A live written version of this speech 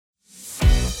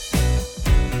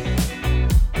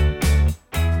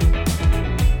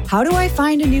How do I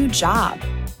find a new job?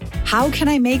 How can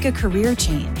I make a career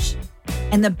change?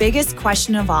 And the biggest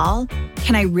question of all,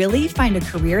 can I really find a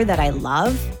career that I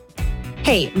love?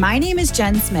 Hey, my name is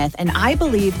Jen Smith, and I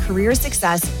believe career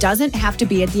success doesn't have to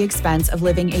be at the expense of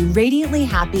living a radiantly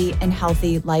happy and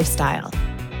healthy lifestyle.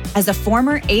 As a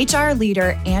former HR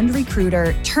leader and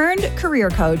recruiter turned career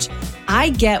coach,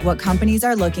 I get what companies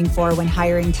are looking for when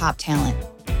hiring top talent.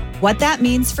 What that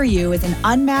means for you is an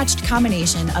unmatched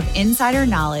combination of insider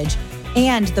knowledge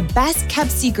and the best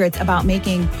kept secrets about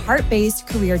making heart-based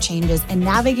career changes and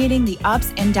navigating the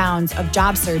ups and downs of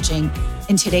job searching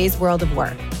in today's world of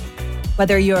work.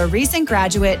 Whether you're a recent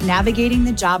graduate navigating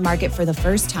the job market for the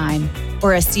first time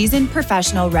or a seasoned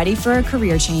professional ready for a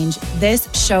career change, this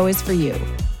show is for you.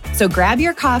 So grab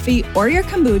your coffee or your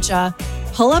kombucha,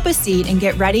 pull up a seat, and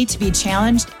get ready to be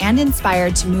challenged and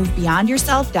inspired to move beyond your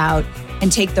self-doubt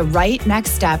and take the right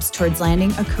next steps towards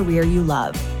landing a career you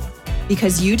love.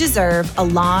 Because you deserve a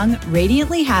long,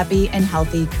 radiantly happy and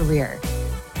healthy career.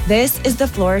 This is the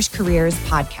Flourish Careers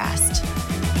Podcast.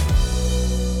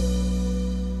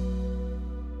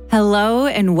 Hello,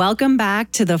 and welcome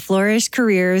back to the Flourish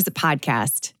Careers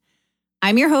Podcast.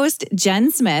 I'm your host, Jen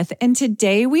Smith, and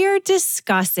today we are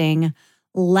discussing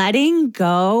letting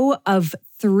go of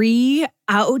 3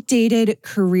 outdated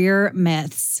career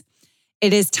myths.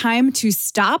 It is time to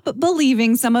stop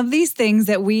believing some of these things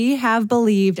that we have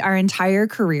believed our entire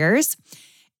careers,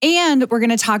 and we're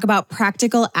going to talk about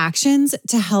practical actions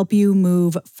to help you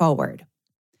move forward.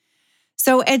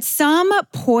 So at some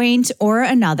point or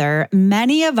another,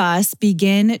 many of us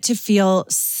begin to feel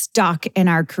stuck in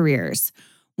our careers,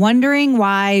 wondering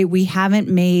why we haven't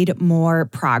made more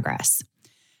progress,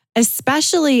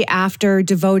 especially after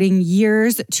devoting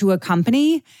years to a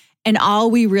company and all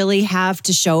we really have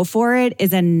to show for it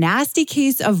is a nasty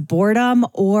case of boredom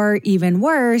or even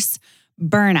worse,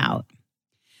 burnout.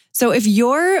 So if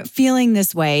you're feeling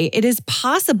this way, it is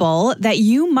possible that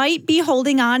you might be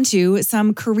holding on to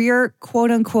some career quote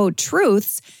unquote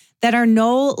truths that are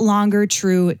no longer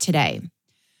true today.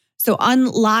 So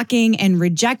unlocking and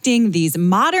rejecting these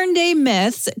modern day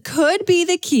myths could be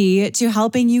the key to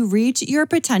helping you reach your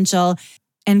potential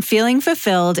and feeling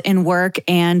fulfilled in work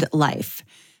and life.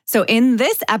 So in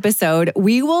this episode,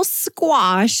 we will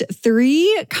squash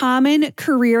 3 common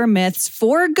career myths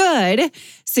for good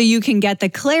so you can get the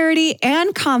clarity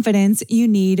and confidence you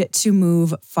need to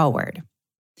move forward.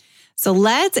 So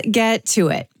let's get to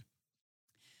it.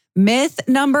 Myth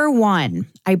number 1,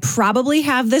 I probably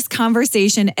have this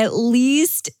conversation at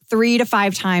least 3 to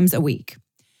 5 times a week.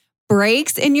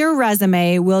 Breaks in your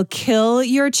resume will kill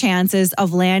your chances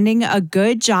of landing a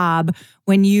good job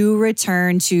when you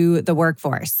return to the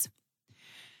workforce.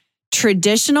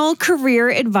 Traditional career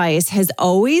advice has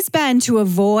always been to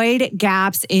avoid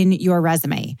gaps in your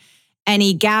resume.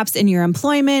 Any gaps in your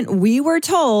employment, we were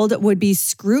told, would be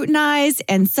scrutinized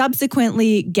and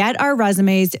subsequently get our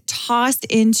resumes tossed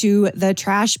into the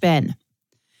trash bin.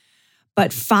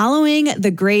 But following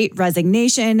the Great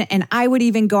Resignation, and I would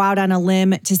even go out on a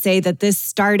limb to say that this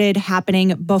started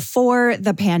happening before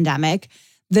the pandemic,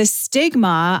 the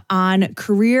stigma on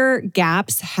career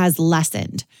gaps has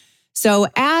lessened. So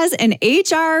as an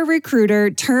HR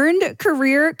recruiter turned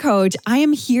career coach, I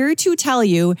am here to tell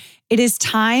you it is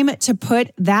time to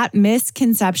put that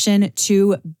misconception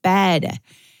to bed.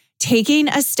 Taking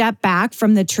a step back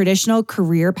from the traditional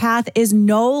career path is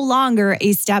no longer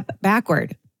a step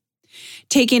backward.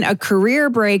 Taking a career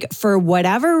break for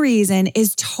whatever reason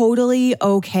is totally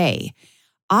okay.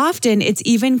 Often, it's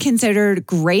even considered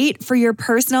great for your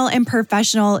personal and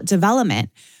professional development.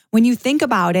 When you think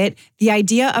about it, the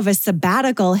idea of a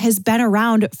sabbatical has been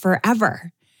around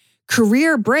forever.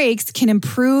 Career breaks can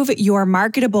improve your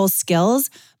marketable skills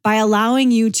by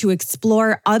allowing you to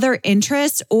explore other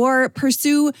interests or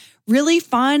pursue really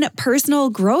fun personal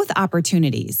growth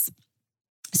opportunities.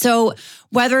 So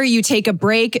whether you take a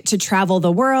break to travel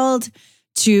the world,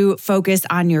 to focus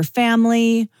on your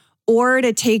family, or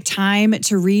to take time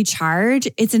to recharge,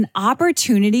 it's an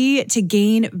opportunity to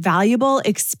gain valuable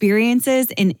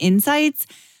experiences and insights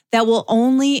that will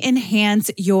only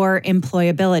enhance your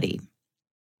employability.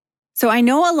 So I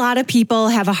know a lot of people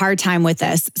have a hard time with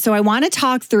this. So I want to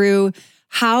talk through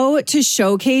how to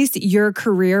showcase your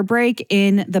career break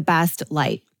in the best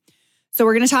light. So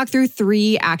we're going to talk through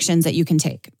 3 actions that you can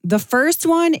take. The first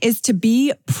one is to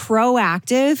be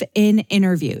proactive in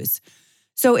interviews.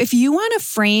 So if you want to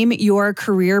frame your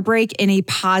career break in a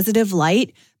positive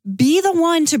light, be the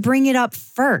one to bring it up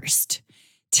first.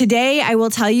 Today, I will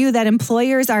tell you that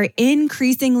employers are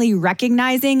increasingly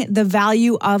recognizing the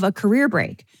value of a career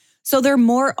break. So they're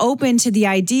more open to the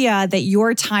idea that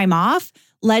your time off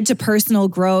led to personal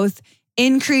growth,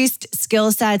 increased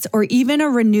skill sets, or even a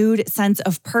renewed sense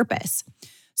of purpose.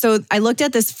 So I looked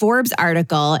at this Forbes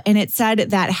article and it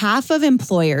said that half of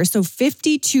employers, so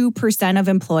 52% of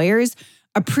employers,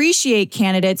 appreciate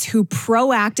candidates who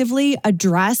proactively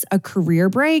address a career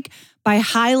break by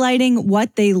highlighting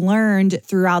what they learned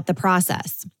throughout the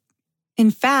process. In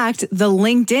fact, the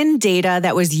LinkedIn data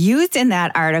that was used in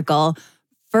that article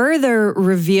further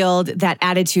revealed that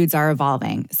attitudes are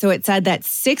evolving. So it said that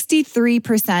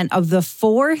 63% of the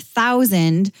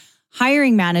 4,000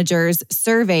 hiring managers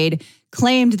surveyed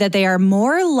claimed that they are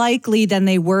more likely than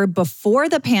they were before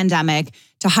the pandemic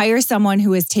to hire someone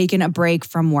who has taken a break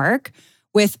from work,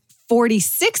 with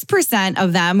 46%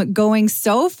 of them going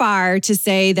so far to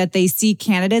say that they see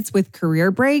candidates with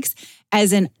career breaks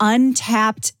as an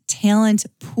untapped talent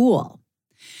pool.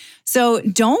 So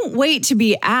don't wait to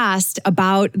be asked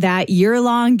about that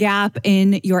year-long gap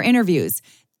in your interviews.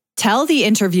 Tell the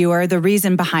interviewer the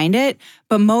reason behind it,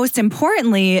 but most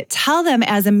importantly, tell them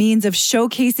as a means of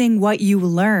showcasing what you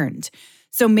learned.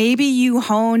 So maybe you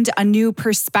honed a new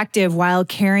perspective while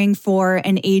caring for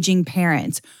an aging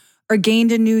parent, or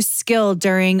gained a new skill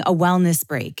during a wellness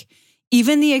break.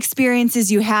 Even the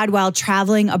experiences you had while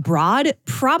traveling abroad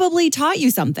probably taught you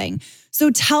something. So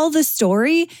tell the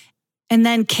story and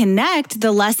then connect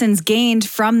the lessons gained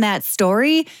from that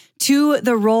story to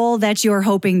the role that you're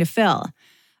hoping to fill.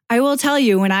 I will tell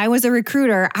you, when I was a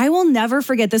recruiter, I will never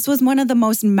forget, this was one of the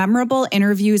most memorable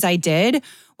interviews I did,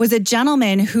 was a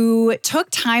gentleman who took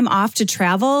time off to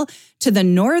travel to the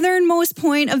northernmost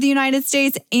point of the United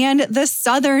States and the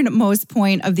southernmost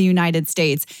point of the United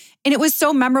States. And it was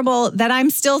so memorable that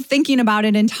I'm still thinking about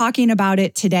it and talking about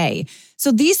it today.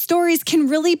 So these stories can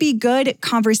really be good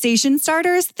conversation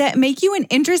starters that make you an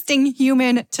interesting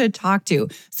human to talk to.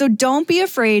 So don't be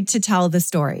afraid to tell the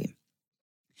story.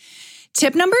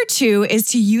 Tip number 2 is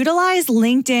to utilize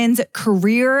LinkedIn's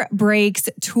Career Breaks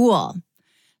tool.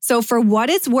 So for what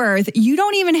it's worth, you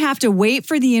don't even have to wait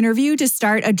for the interview to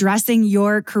start addressing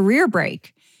your career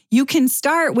break. You can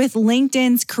start with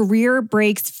LinkedIn's Career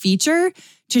Breaks feature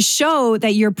to show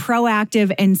that you're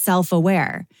proactive and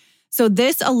self-aware. So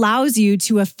this allows you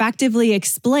to effectively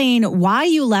explain why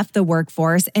you left the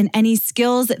workforce and any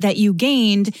skills that you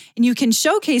gained, and you can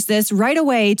showcase this right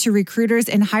away to recruiters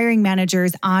and hiring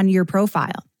managers on your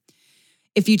profile.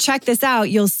 If you check this out,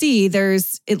 you'll see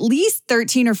there's at least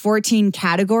 13 or 14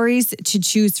 categories to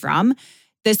choose from.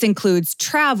 This includes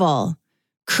travel,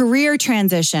 career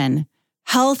transition,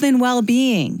 health and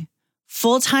well-being,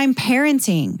 full-time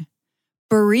parenting,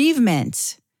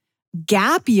 bereavement,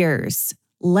 gap years,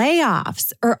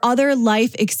 layoffs, or other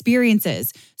life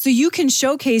experiences. So you can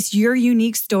showcase your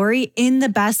unique story in the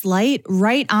best light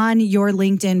right on your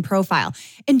LinkedIn profile.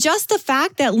 And just the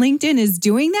fact that LinkedIn is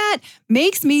doing that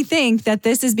makes me think that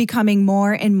this is becoming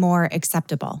more and more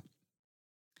acceptable.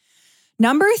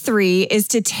 Number 3 is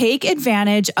to take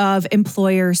advantage of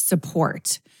employer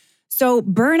support. So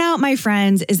burnout, my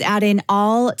friends, is at an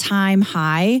all-time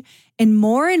high. And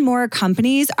more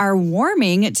companies are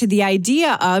warming to the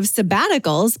idea of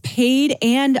sabbaticals, paid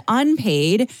and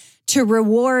unpaid, to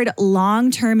reward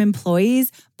long-term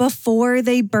employees before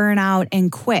they burn out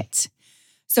and quit.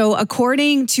 So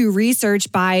according to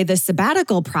research by the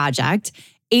Sabbatical Project,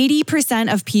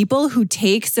 80% of people who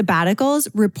take sabbaticals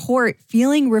report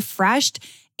feeling refreshed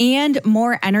and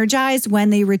more energized when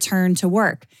they return to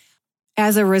work.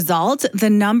 As a result,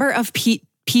 the number of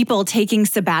people taking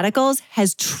sabbaticals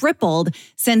has tripled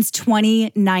since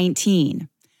 2019.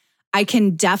 I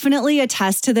can definitely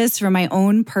attest to this from my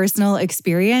own personal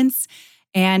experience.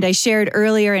 And I shared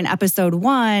earlier in episode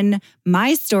 1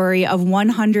 my story of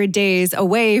 100 days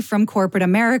away from corporate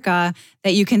America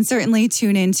that you can certainly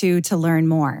tune into to learn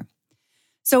more.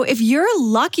 So if you're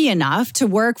lucky enough to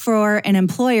work for an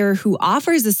employer who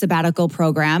offers a sabbatical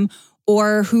program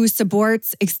or who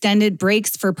supports extended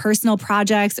breaks for personal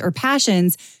projects or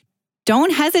passions,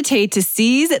 don't hesitate to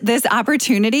seize this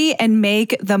opportunity and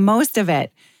make the most of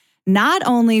it. Not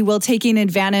only will taking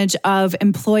advantage of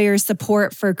employer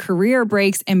support for career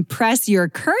breaks impress your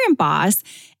current boss,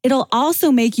 it'll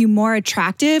also make you more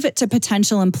attractive to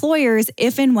potential employers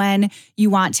if and when you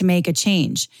want to make a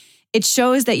change. It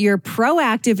shows that you're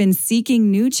proactive in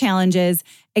seeking new challenges,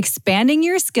 expanding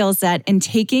your skill set, and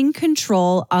taking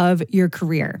control of your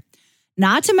career.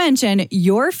 Not to mention,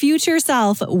 your future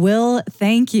self will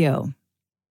thank you.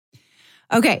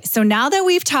 Okay, so now that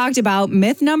we've talked about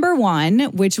myth number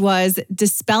 1, which was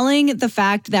dispelling the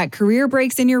fact that career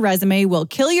breaks in your resume will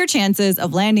kill your chances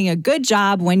of landing a good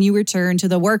job when you return to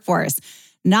the workforce.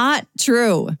 Not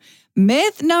true.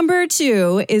 Myth number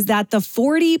 2 is that the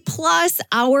 40+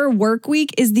 hour work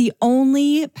week is the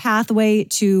only pathway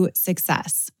to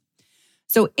success.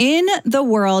 So in the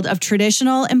world of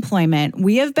traditional employment,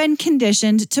 we have been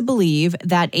conditioned to believe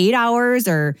that 8 hours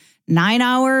or 9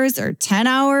 hours or 10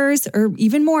 hours or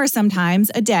even more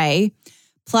sometimes a day,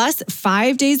 plus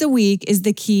 5 days a week is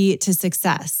the key to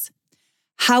success.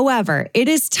 However, it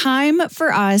is time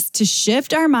for us to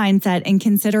shift our mindset and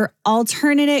consider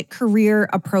alternate career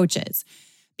approaches,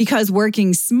 because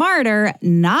working smarter,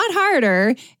 not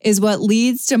harder, is what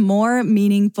leads to more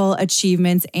meaningful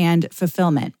achievements and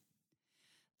fulfillment.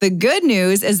 The good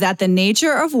news is that the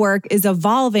nature of work is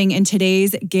evolving in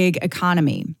today's gig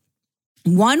economy.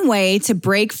 One way to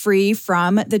break free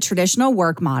from the traditional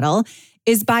work model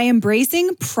is by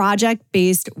embracing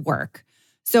project-based work.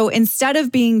 So instead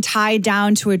of being tied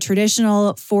down to a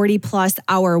traditional 40+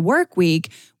 hour work week,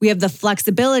 we have the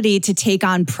flexibility to take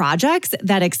on projects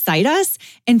that excite us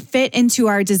and fit into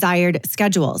our desired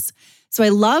schedules. So I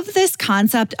love this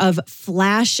concept of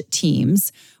flash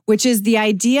teams, which is the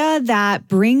idea that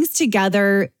brings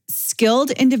together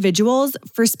skilled individuals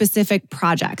for specific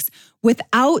projects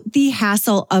without the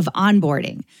hassle of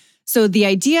onboarding. So the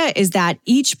idea is that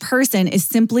each person is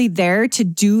simply there to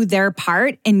do their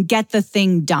part and get the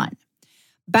thing done.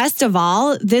 Best of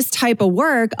all, this type of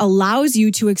work allows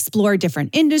you to explore different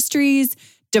industries,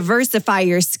 diversify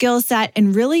your skill set,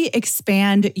 and really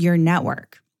expand your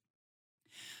network.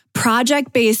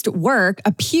 Project-based work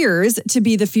appears to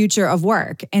be the future of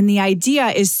work, and the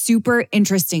idea is super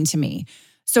interesting to me.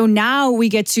 So now we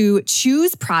get to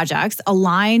choose projects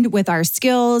aligned with our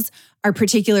skills, our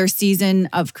particular season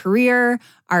of career,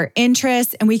 our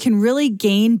interests, and we can really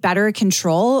gain better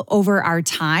control over our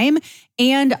time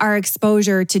and our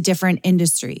exposure to different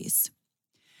industries.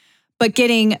 But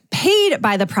getting paid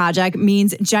by the project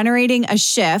means generating a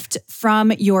shift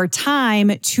from your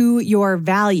time to your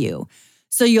value.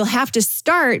 So you'll have to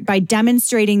start by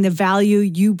demonstrating the value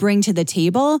you bring to the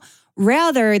table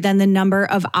rather than the number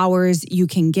of hours you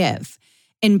can give.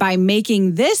 And by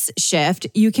making this shift,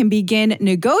 you can begin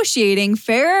negotiating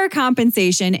fairer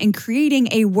compensation and creating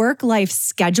a work-life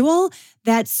schedule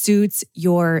that suits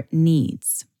your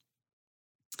needs.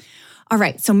 All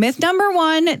right, so myth number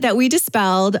 1 that we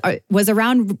dispelled was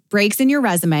around breaks in your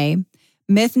resume.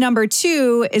 Myth number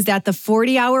 2 is that the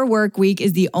 40-hour work week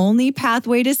is the only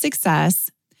pathway to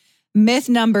success. Myth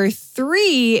number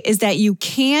 3 is that you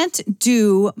can't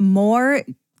do more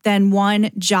than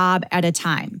one job at a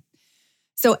time.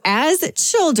 So as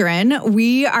children,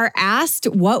 we are asked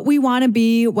what we want to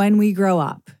be when we grow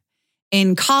up.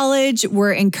 In college,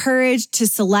 we're encouraged to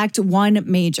select one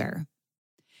major.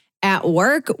 At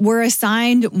work, we're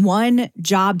assigned one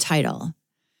job title.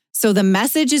 So the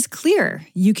message is clear.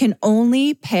 You can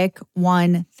only pick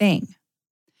one thing.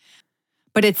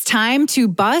 But it's time to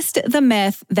bust the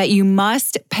myth that you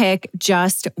must pick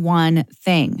just one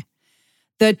thing.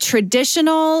 The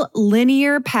traditional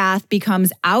linear path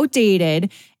becomes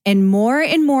outdated, and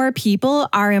more people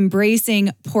are embracing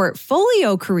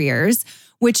portfolio careers,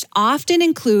 which often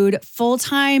include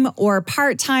full-time or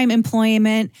part-time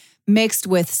employment mixed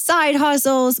with side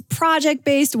hustles,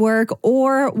 project-based work,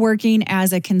 or working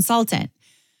as a consultant.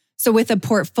 So with a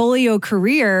portfolio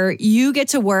career, you get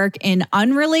to work in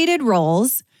unrelated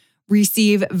roles,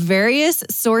 receive various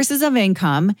sources of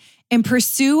income, and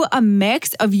pursue a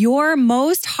mix of your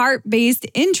most heart-based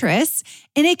interests,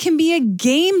 and it can be a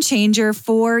game changer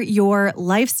for your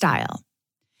lifestyle.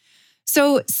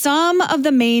 So some of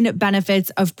the main benefits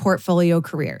of portfolio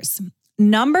careers.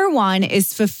 Number 1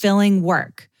 is fulfilling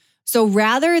work. So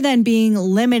rather than being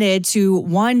limited to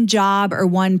one job or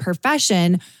one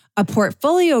profession, a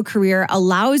portfolio career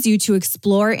allows you to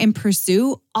explore and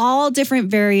pursue all different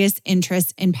various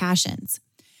interests and passions.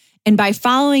 And by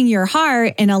following your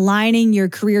heart and aligning your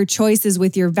career choices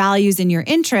with your values and your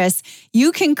interests,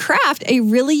 you can craft a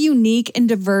really unique and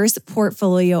diverse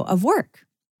portfolio of work.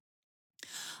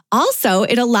 Also,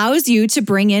 it allows you to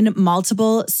bring in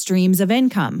multiple streams of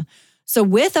income. So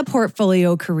with a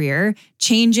portfolio career,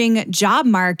 changing job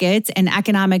markets and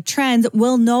economic trends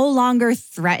will no longer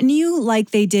threaten you like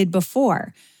they did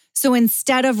before. So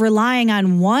instead of relying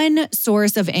on one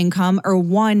source of income or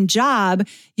one job,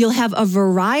 you'll have a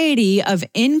variety of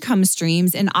income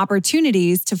streams and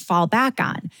opportunities to fall back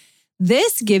on.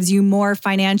 This gives you more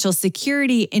financial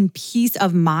security and peace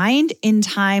of mind in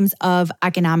times of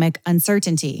economic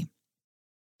uncertainty.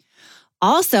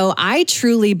 Also, I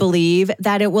truly believe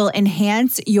that it will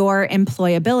enhance your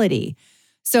employability.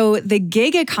 So the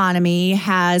gig economy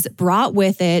has brought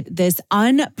with it this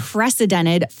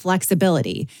unprecedented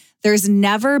flexibility There's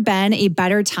never been a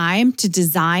better time to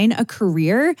design a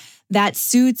career that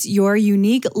suits your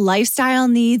unique lifestyle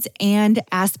needs and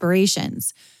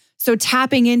aspirations. So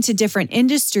tapping into different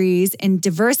industries and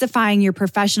diversifying your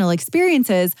professional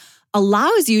experiences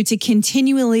allows you to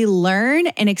continually learn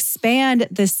and expand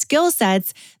the skill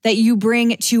sets that you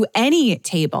bring to any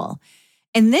table.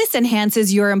 And this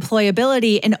enhances your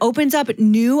employability and opens up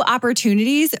new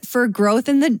opportunities for growth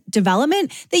in the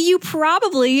development that you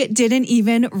probably didn't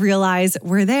even realize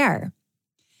were there.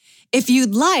 If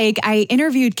you'd like, I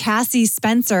interviewed Cassie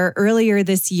Spencer earlier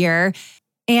this year,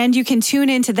 and you can tune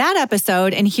into that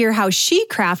episode and hear how she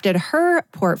crafted her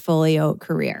portfolio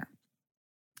career.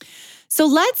 So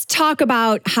let's talk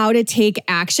about how to take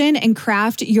action and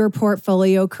craft your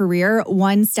portfolio career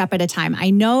one step at a time.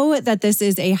 I know that this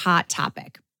is a hot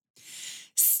topic.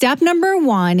 Step number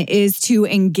 1 is to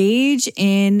engage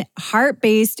in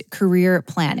heart-based career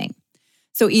planning.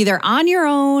 So either on your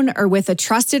own or with a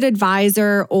trusted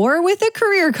advisor or with a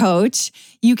career coach,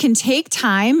 you can take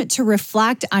time to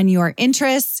reflect on your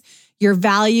interests, your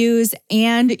values,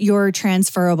 and your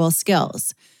transferable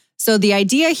skills. So the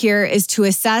idea here is to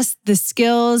assess the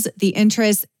skills, the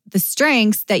interests, the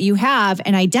strengths that you have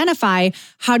and identify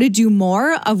how to do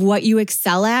more of what you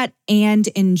excel at and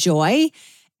enjoy,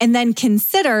 and then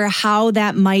consider how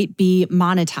that might be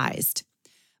monetized.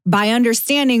 By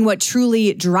understanding what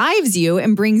truly drives you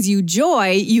and brings you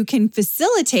joy, you can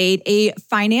facilitate a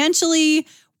financially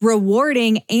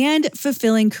rewarding and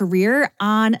fulfilling career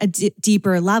on a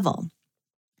deeper level.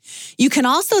 You can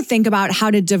also think about how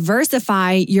to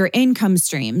diversify your income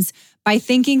streams by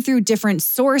thinking through different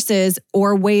sources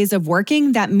or ways of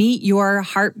working that meet your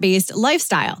heart-based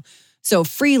lifestyle. So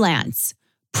freelance,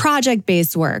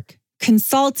 project-based work,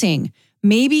 consulting,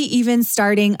 maybe even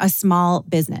starting a small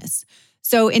business.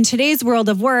 So in today's world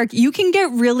of work, you can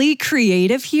get really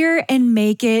creative here and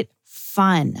make it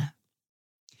fun.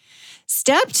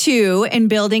 Step 2 in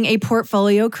building a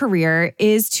portfolio career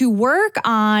is to work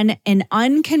on an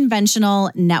unconventional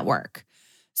network.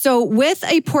 So with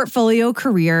a portfolio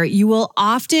career, you will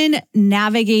often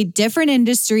navigate different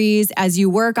industries as you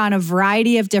work on a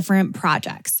variety of different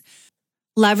projects.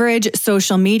 Leverage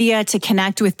social media to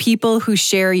connect with people who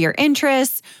share your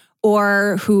interests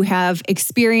or who have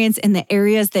experience in the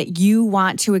areas that you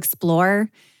want to explore.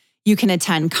 You can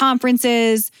attend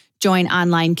conferences, join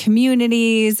online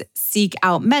communities, seek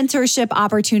out mentorship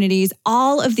opportunities.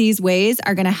 All of these ways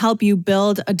are going to help you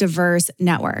build a diverse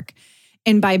network.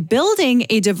 And by building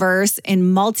a diverse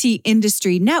and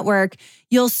multi-industry network,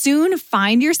 you'll soon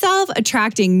find yourself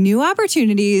attracting new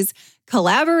opportunities,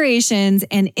 collaborations,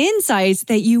 and insights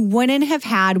that you wouldn't have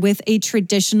had with a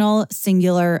traditional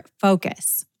singular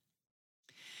focus.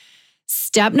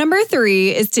 Step number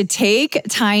 3 is to take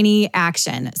tiny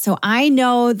action. So I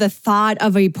know the thought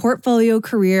of a portfolio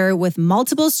career with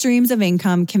multiple streams of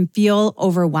income can feel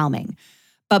overwhelming.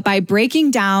 But by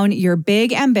breaking down your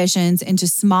big ambitions into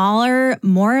smaller,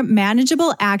 more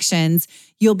manageable actions,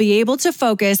 you'll be able to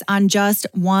focus on just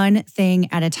one thing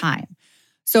at a time.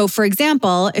 So for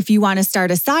example, if you want to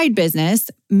start a side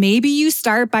business, maybe you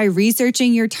start by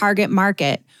researching your target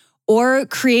market or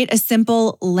create a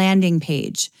simple landing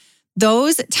page.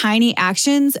 Those tiny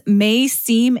actions may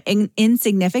seem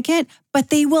insignificant, but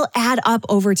they will add up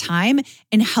over time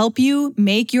and help you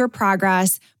make your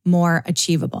progress more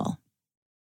achievable.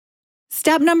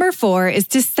 Step number 4 is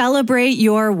to celebrate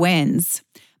your wins.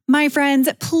 My friends,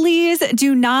 please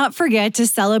do not forget to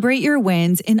celebrate your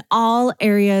wins in all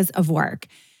areas of work.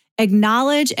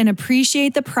 Acknowledge and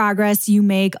appreciate the progress you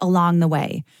make along the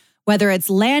way. Whether it's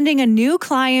landing a new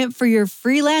client for your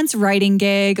freelance writing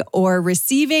gig or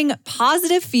receiving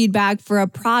positive feedback for a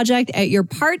project at your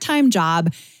part-time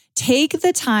job, take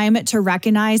the time to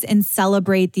recognize and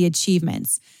celebrate the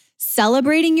achievements.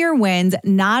 Celebrating your wins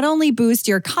not only boosts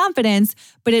your confidence,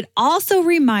 but it also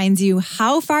reminds you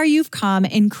how far you've come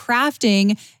in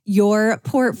crafting your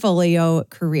portfolio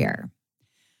career.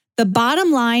 The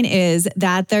bottom line is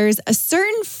that there's a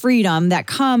certain freedom that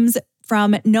comes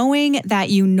from knowing that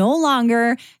you no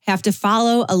longer have to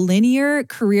follow a linear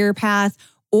career path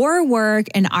or work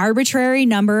an arbitrary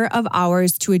number of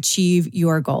hours to achieve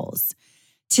your goals.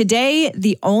 Today,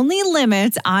 the only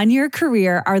limits on your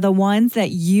career are the ones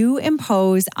that you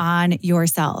impose on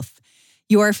yourself.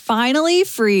 You are finally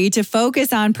free to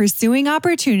focus on pursuing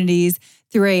opportunities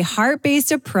through a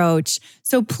heart-based approach.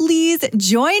 So please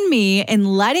join me in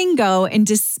letting go and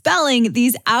dispelling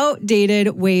these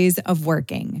outdated ways of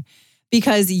working,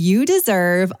 because you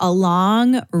deserve a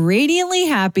long, radiantly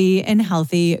happy, and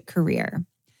healthy career.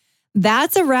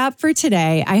 That's a wrap for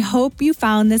today. I hope you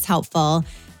found this helpful.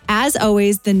 As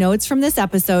always, the notes from this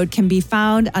episode can be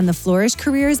found on the Flourish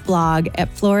Careers blog at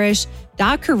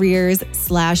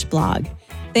flourish.careers/blog.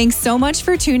 Thanks so much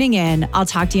for tuning in. I'll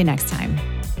talk to you next time.